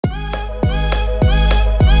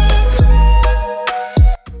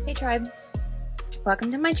subscribe.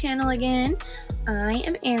 Welcome to my channel again. I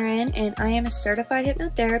am Erin and I am a certified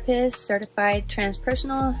hypnotherapist, certified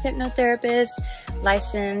transpersonal hypnotherapist,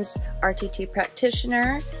 licensed RTT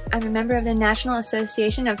practitioner. I'm a member of the National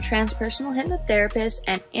Association of Transpersonal Hypnotherapists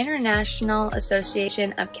and International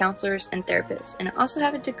Association of Counselors and Therapists, and I also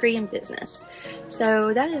have a degree in business.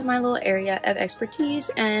 So that is my little area of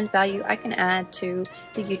expertise and value I can add to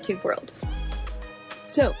the YouTube world.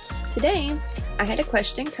 So today I had a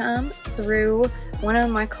question come through one of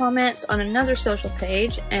my comments on another social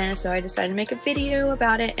page, and so I decided to make a video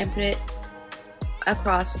about it and put it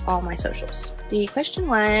across all my socials. The question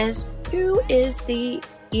was, who is the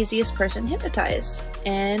easiest person to hypnotize?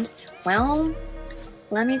 And well,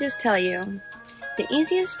 let me just tell you, the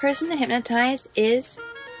easiest person to hypnotize is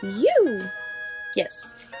you.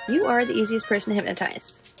 Yes, you are the easiest person to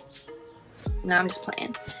hypnotize. No, I'm just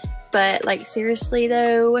playing. But like seriously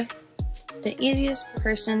though, the easiest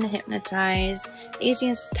person to hypnotize, the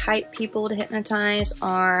easiest type people to hypnotize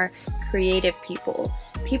are creative people.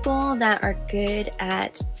 People that are good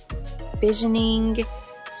at visioning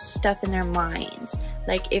stuff in their minds.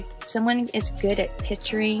 Like if someone is good at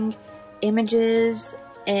picturing images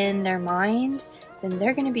in their mind, then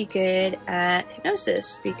they're going to be good at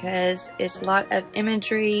hypnosis because it's a lot of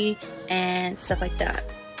imagery and stuff like that.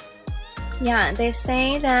 Yeah, they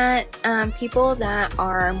say that people that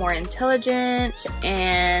are more intelligent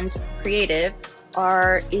and creative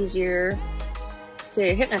are easier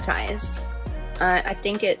to hypnotize. I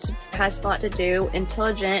think it has a lot to do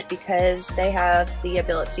intelligent because they have the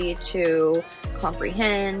ability to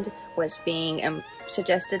comprehend what's being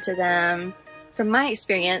suggested to them. From my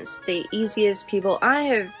experience, the easiest people I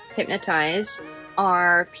have hypnotized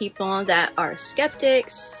are people that are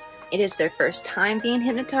skeptics. It is their first time being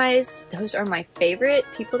hypnotized. Those are my favorite.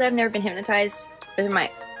 People that have never been hypnotized, those are my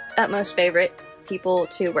utmost favorite people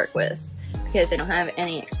to work with because they don't have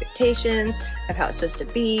any expectations of how it's supposed to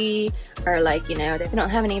be, or like, you know, they don't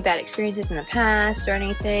have any bad experiences in the past or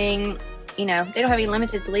anything. You know, they don't have any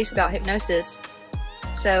limited beliefs about hypnosis.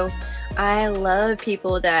 So I love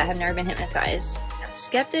people that have never been hypnotized.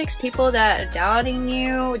 Skeptics, people that are doubting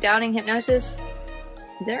you, doubting hypnosis,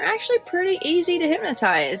 they're actually pretty easy to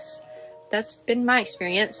hypnotize. That's been my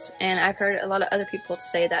experience, and I've heard a lot of other people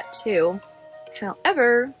say that too.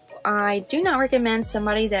 However, I do not recommend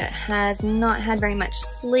somebody that has not had very much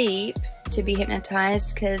sleep to be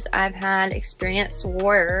hypnotized, because I've had experience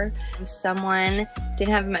where someone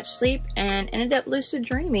didn't have much sleep and ended up lucid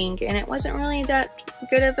dreaming, and it wasn't really that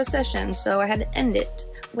good of a session, so I had to end it.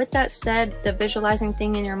 With that said, the visualizing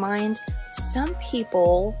thing in your mind, some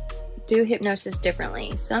people do hypnosis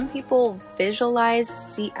differently. Some people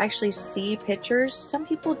visualize, actually see pictures. Some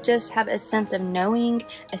people just have a sense of knowing,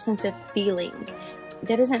 a sense of feeling.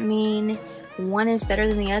 That doesn't mean one is better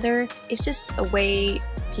than the other. It's just a way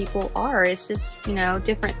people are. It's just, you know,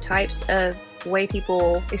 different types of way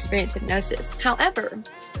people experience hypnosis. However,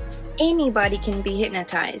 anybody can be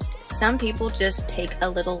hypnotized. Some people just take a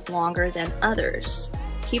little longer than others.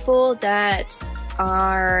 People that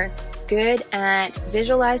are good at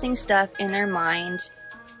visualizing stuff in their mind,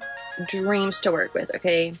 dreams to work with,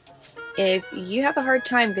 okay? If you have a hard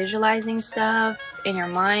time visualizing stuff in your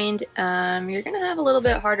mind, you're gonna have a little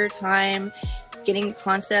bit harder time getting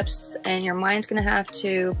concepts, and your mind's gonna have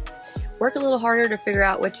to work a little harder to figure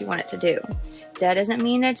out what you want it to do. That doesn't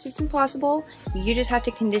mean that it's impossible. You just have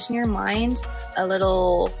to condition your mind a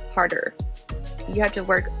little harder. You have to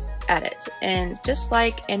work at it, and just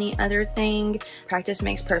like any other thing, practice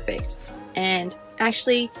makes perfect. And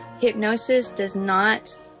actually, hypnosis does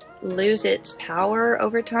not lose its power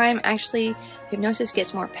over time. Actually, hypnosis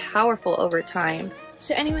gets more powerful over time.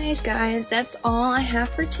 So anyways guys, that's all I have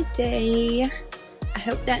for today. I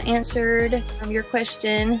hope that answered your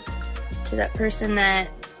question to that person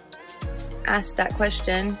that asked that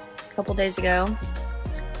question a couple days ago.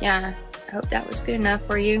 Yeah, I hope that was good enough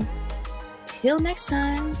for you. Till next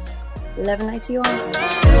time, love and light to you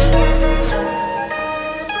all.